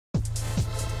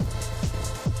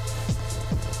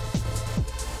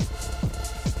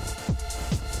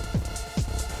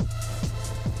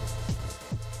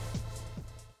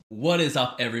What is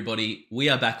up, everybody? We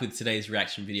are back with today's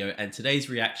reaction video, and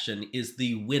today's reaction is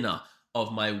the winner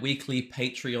of my weekly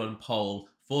Patreon poll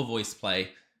for VoicePlay,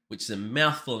 which is a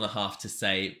mouthful and a half to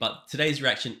say, but today's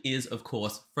reaction is, of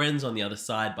course, Friends on the Other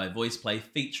Side by VoicePlay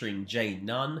featuring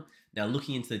J.NONE. Now,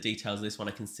 looking into the details of this one,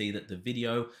 I can see that the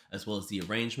video as well as the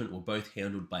arrangement were both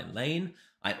handled by Lane.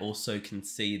 I also can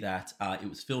see that it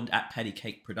was filmed at Patty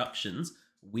Cake Productions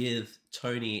with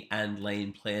Tony and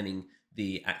Lane planning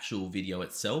the actual video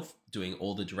itself, doing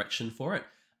all the direction for it.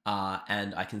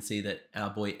 And I can see that our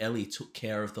boy Ellie took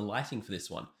care of the lighting for this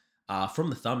one. From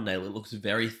the thumbnail, it looks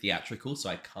very theatrical, so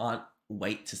I can't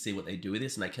wait to see what they do with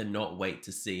this, and I cannot wait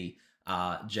to see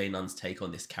J.NONE's take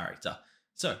on this character.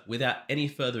 So, without any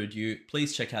further ado,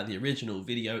 please check out the original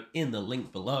video in the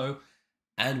link below,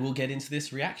 and we'll get into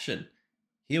this reaction.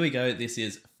 Here we go, this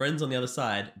is Friends on the Other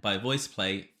Side by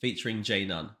VoicePlay featuring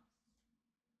J.NONE.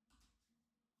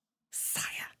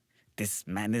 Sire, this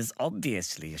man is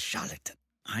obviously a charlatan.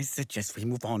 I suggest we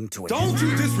move on to it. Don't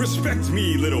you disrespect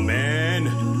me, little man.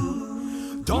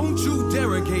 Don't you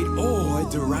derogate or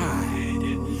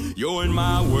deride. You're in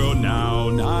my world now,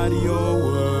 not your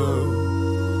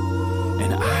world.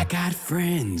 And I got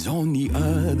friends on the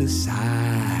other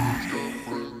side.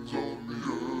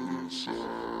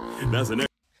 That's an...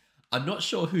 I'm not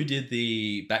sure who did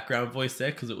the background voice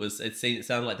there, because it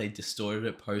sounded like they distorted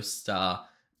it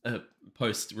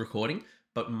post recording,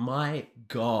 but my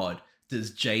god, does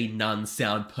J.NONE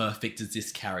sound perfect as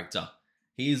this character.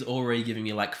 He is already giving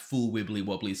me like full wibbly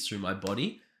wobblies through my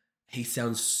body. He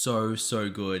sounds so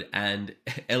good, and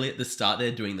Ellie at the start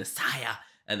there doing the sire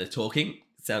and the talking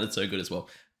sounded so good as well.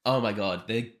 Oh my god,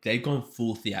 they've gone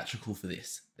full theatrical for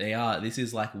this. This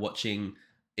is like watching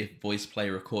if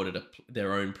VoicePlay recorded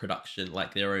their own production,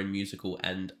 like their own musical,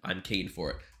 and I'm keen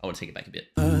for it. I want to take it back a bit.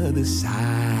 Other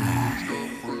side.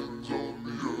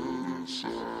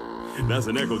 That's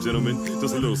an echo, gentlemen.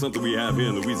 Just a little something we have here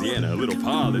in Louisiana, a little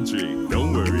poetry.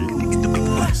 Don't worry.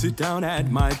 Sit down at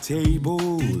my table.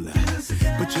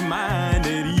 Put your mind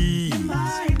at ease.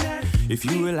 If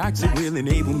you relax, it will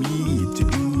enable me to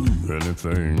do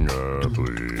anything I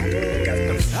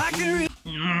please.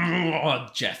 Oh,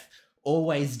 Jeff.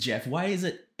 Always Jeff. Why is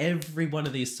it every one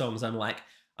of these songs I'm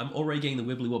already getting the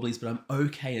wibbly wobblies, but I'm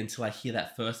okay until I hear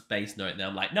that first bass note. Now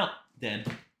I'm like, no,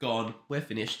 dead, gone, we're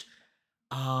finished.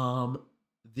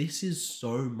 This is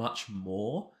so much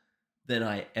more than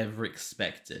I ever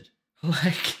expected.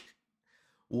 Like,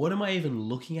 what am I even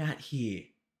looking at here?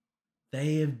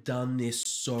 They have done this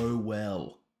so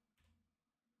well.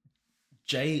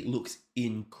 Jay looks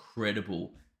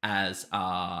incredible as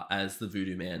the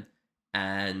Voodoo Man,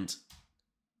 and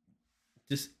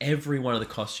just every one of the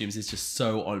costumes is just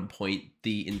so on point.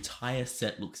 The entire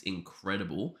set looks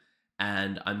incredible.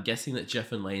 And I'm guessing that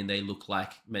Jeff and Lane, they look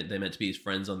like they're meant to be his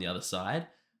friends on the other side.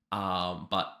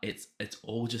 But it's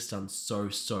all just done so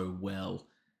well.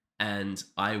 And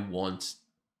I want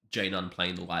J.NONE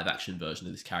playing the live action version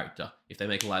of this character. If they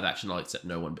make a live action, I'll accept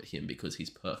no one but him because he's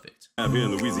perfect. I'm here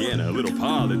in Louisiana, a little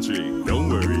poetry. Don't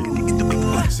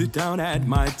worry. Sit down at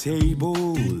my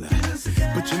table.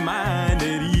 Put your mind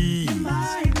at ease.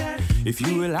 If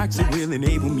you relax, it will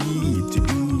enable me to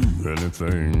do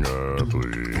anything I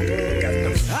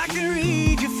please. I can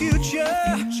read your future.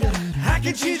 I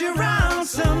can change your around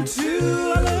some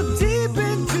too. I look deep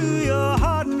into your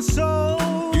heart and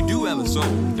soul. You do have a soul,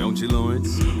 don't you,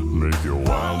 Lawrence? Make your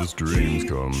wildest dreams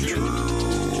come true.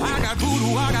 I got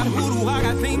voodoo, I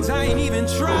got things I ain't even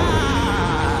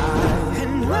tried.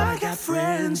 And I got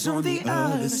friends on the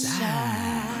other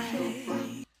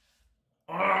side.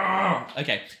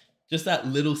 Okay. Just that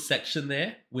little section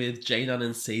there with J.NONE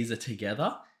and Caesar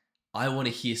together. I want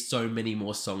to hear so many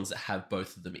more songs that have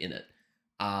both of them in it.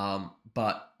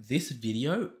 But this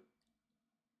video,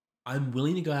 I'm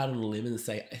willing to go out on a limb and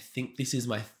say I think this is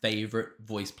my favorite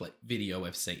VoicePlay video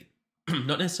I've seen.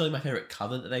 Not necessarily my favorite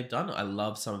cover that they've done. I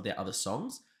love some of their other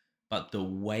songs, but the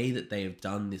way that they have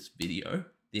done this video,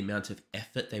 the amount of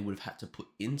effort they would have had to put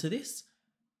into this,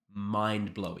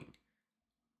 mind-blowing.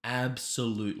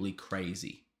 Absolutely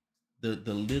crazy.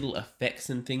 The little effects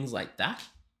and things like that.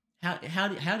 How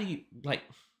do you, like,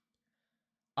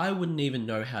 I wouldn't even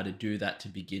know how to do that to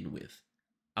begin with.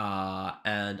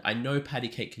 And I know Patty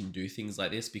Cake can do things like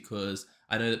this because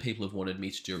I know that people have wanted me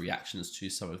to do reactions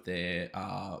to some of their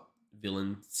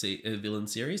villain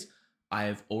series. I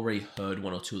have already heard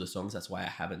one or two of the songs, that's why I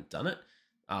haven't done it.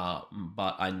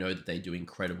 But I know that they do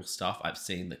incredible stuff. I've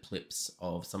seen the clips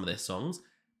of some of their songs,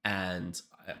 and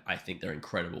I think they're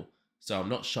incredible. So I'm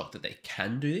not shocked that they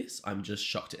can do this. I'm just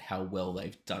shocked at how well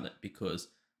they've done it because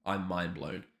I'm mind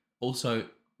blown. Also,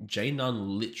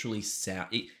 J.NONE literally sound.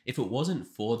 If it wasn't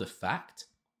for the fact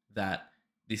that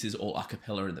this is all a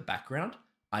cappella in the background,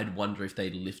 I'd wonder if they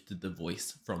lifted the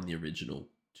voice from the original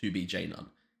to be J.NONE.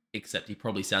 Except he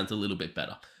probably sounds a little bit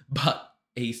better. But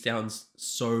he sounds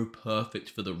so perfect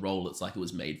for the role. It's like it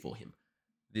was made for him.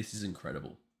 This is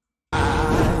incredible.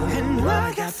 And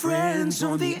I got friends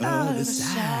on the other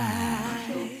side.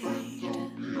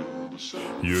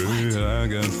 Yeah, I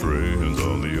got friends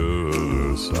on the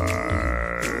other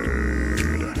side.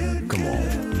 Come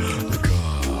on.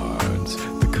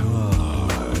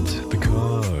 The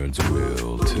cards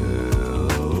will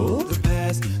tell. The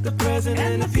past, the present,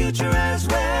 and the future as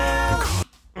well.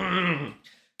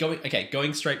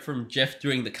 Going straight from Jeff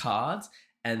doing the cards,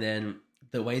 and then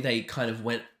the way they kind of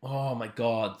went, oh my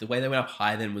god, the way they went up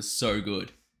high then was so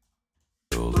good.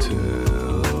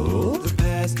 The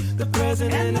past, the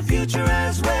present, and the future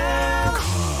as well.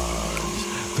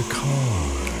 The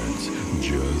cards,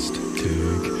 just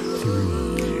take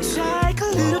 3. Take a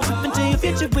little trip into your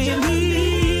future with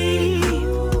me.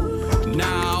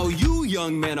 Now, you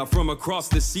young men are from across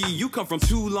the sea. You come from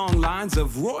 2 long lines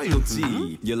of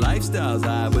royalty. Your lifestyle's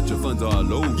high, but your funds are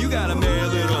low. You got a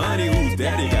married little honey whose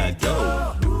daddy got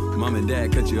dough. Mom and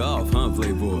dad cut you off, huh,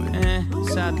 playboy?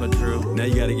 Sad but true. Now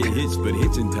you gotta get hitched, but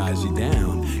hitching ties you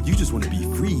down. You just wanna be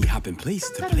free, hopping place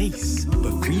to place.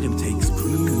 But freedom takes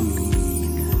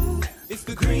green. It's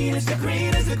the green, it's the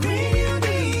green, it's the green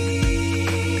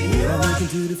bean. When I look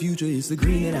into the future, it's the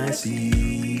green that I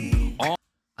see.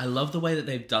 I love the way that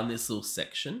they've done this little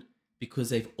section,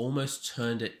 because they've almost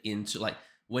turned it into, like,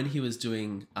 when he was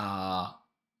doing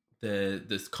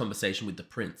this conversation with the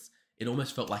prince, it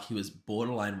almost felt like he was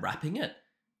borderline rapping it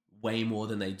way more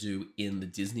than they do in the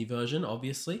Disney version,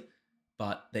 obviously.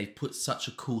 But they put such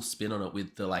a cool spin on it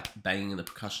with the like banging and the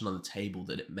percussion on the table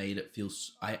that it made it feel.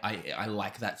 I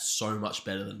like that so much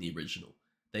better than the original.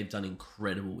 They've done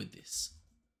incredible with this.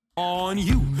 On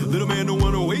you, little man, don't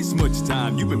wanna waste much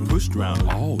time. You've been pushed around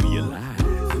all your life.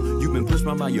 You've been pushed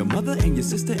around by your mother and your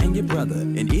sister and your brother.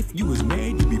 And if you was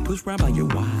married, you'd be pushed around by your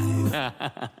wife.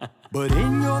 But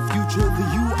in your future, the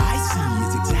you I see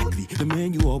is exactly the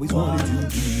man you always wanted to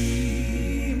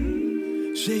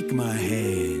be. Shake my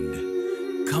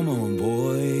hand. Come on,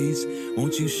 boys.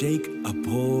 Won't you shake a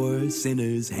poor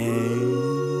sinner's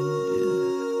hand?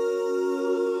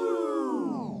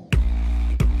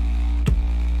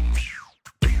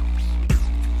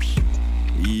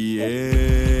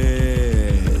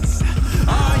 Yes.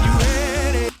 Are you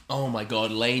ready? Oh my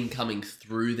god, Lane coming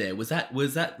through there. Was that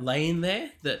Lane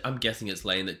there? That I'm guessing it's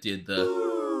Lane that did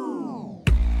the.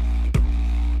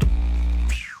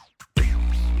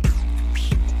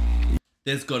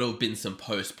 There's got to have been some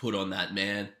post put on that,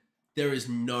 man. There is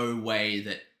no way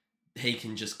that he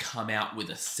can just come out with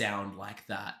a sound like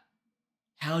that.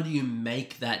 How do you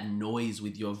make that noise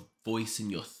with your voice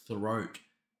in your throat?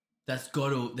 There's got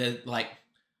to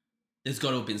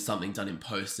have been something done in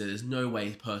post. There's no way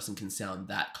a person can sound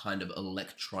that kind of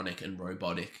electronic and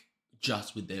robotic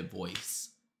just with their voice.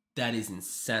 That is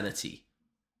insanity.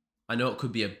 I know it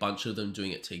could be a bunch of them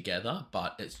doing it together,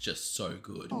 but it's just so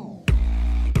good.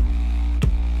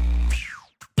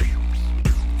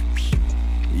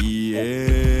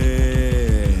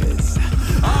 Yes.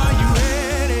 Are you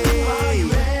ready? Are you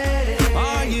ready?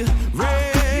 Are you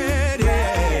ready?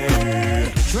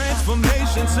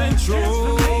 Transformation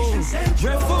Central.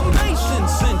 Reformation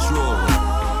Central.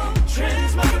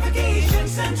 Transmogrification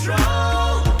Central.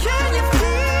 Can you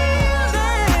feel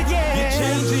that? Yeah.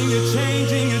 You're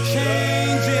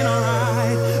changing,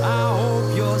 alright. I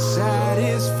hope you're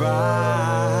satisfied.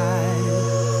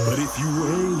 But if you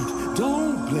wait,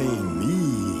 don't blame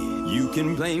me. You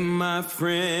can blame my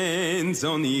friends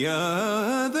on the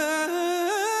other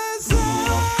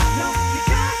side.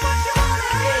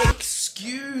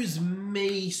 Excuse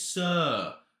me,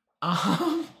 sir.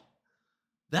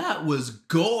 That was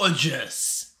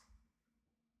gorgeous.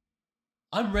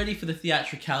 I'm ready for the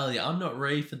theatricality. I'm not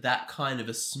ready for that kind of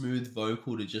a smooth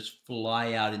vocal to just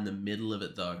fly out in the middle of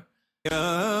it, though.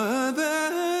 I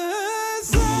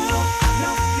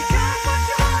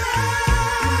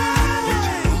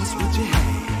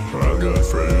got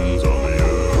friends on the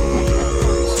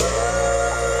other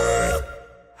side.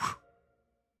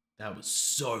 That was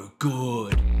so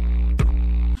good.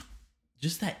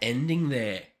 Just that ending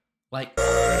there. Like,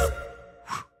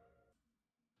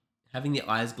 having the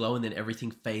eyes glow and then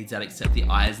everything fades out except the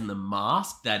eyes and the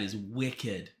mask. That is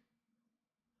wicked.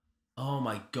 Oh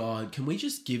my god. Can we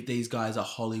just give these guys a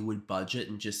Hollywood budget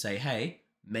and just say, hey,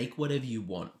 make whatever you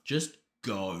want. Just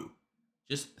go.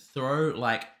 Just throw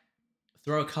a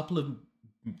couple of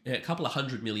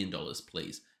 $100 million,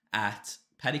 please, at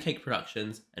Patty Cake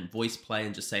Productions and VoicePlay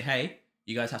and just say, hey,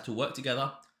 you guys have to work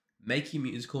together, make your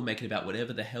musical, make it about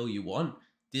whatever the hell you want.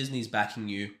 Disney's backing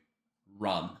you,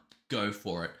 run, go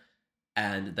for it.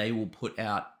 And they will put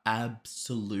out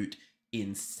absolute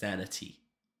insanity.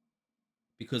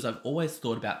 Because I've always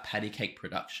thought about Patty Cake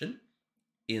Production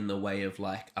in the way of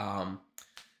like, I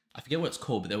forget what it's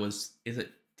called, but there was, is it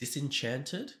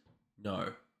Disenchanted?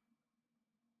 No.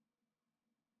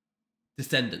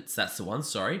 Descendants, that's the one,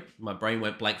 sorry. My brain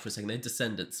went blank for a second there.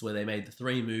 Descendants, where they made the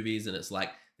 3 movies and it's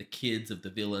like the kids of the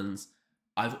villains.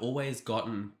 I've always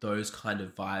gotten those kind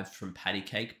of vibes from Patty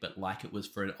Cake, but like it was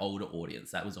for an older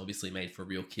audience. That was obviously made for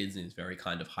real kids and is very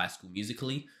kind of High School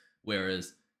Musical-y,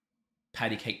 whereas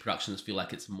Patty Cake Productions feel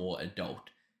like it's more adult.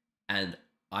 And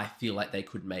I feel like they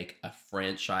could make a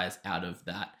franchise out of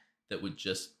that that would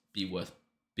just be worth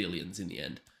billions in the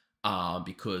end.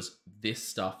 Because this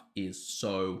stuff is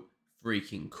so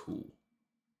freaking cool.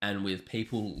 And with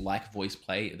people like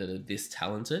VoicePlay that are this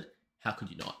talented, how could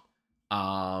you not?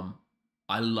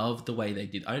 I love the way they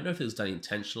did. I don't know if it was done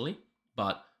intentionally,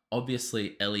 but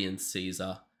obviously Ellie and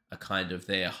Caesar are kind of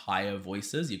their higher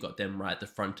voices. You've got them right at the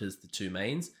front as the 2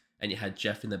 mains, and you had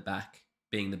Jeff in the back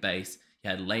being the bass. You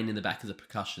had Lane in the back as a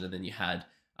percussion, and then you had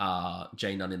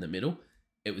J.NONE in the middle.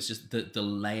 It was just the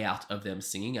layout of them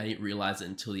singing. I didn't realize it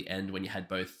until the end when you had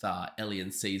both Ellie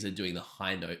and Caesar doing the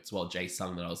high notes while Jay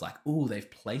sung that. I was like, ooh,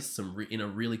 they've placed some in a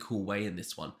really cool way in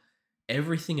this one.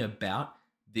 Everything about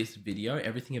this video,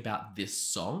 everything about this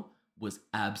song was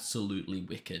absolutely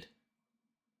wicked.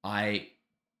 I'm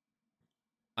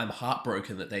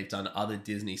heartbroken that they've done other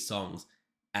Disney songs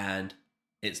and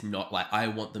it's not like, I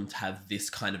want them to have this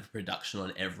kind of production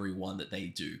on every one that they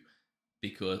do,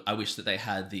 because I wish that they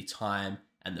had the time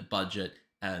and the budget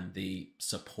and the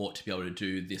support to be able to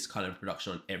do this kind of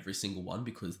production on every single one,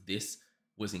 because this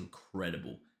was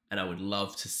incredible. And I would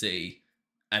love to see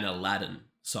an Aladdin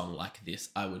song like this.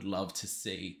 I would love to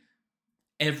see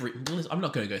I'm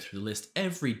not going to go through the list.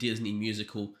 Every Disney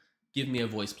musical, give me a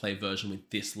VoicePlay version with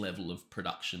this level of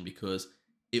production, because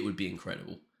it would be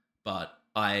incredible. But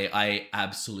I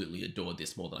absolutely adored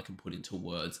this more than I can put into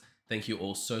words. Thank you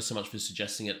all so much for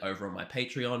suggesting it over on my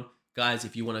Patreon. Guys,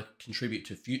 if you want to contribute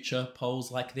to future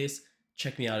polls like this,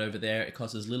 check me out over there. It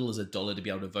costs as little as $1 to be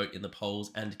able to vote in the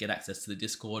polls and to get access to the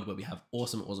Discord where we have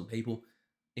awesome people.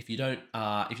 If you're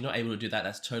not able to do that,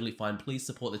 that's totally fine. Please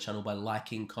support the channel by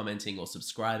liking, commenting, or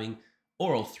subscribing,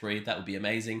 or all 3. That would be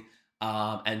amazing.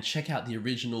 And check out the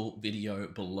original video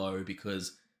below,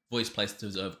 because VoicePlay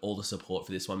deserve all the support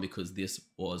for this one, because this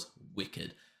was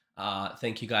wicked.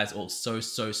 Thank you guys all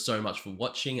so much for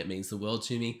watching. It means the world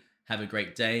to me. Have a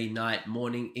great day, night,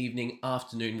 morning, evening,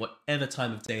 afternoon, whatever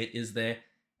time of day it is there.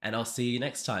 And I'll see you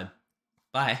next time.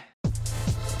 Bye.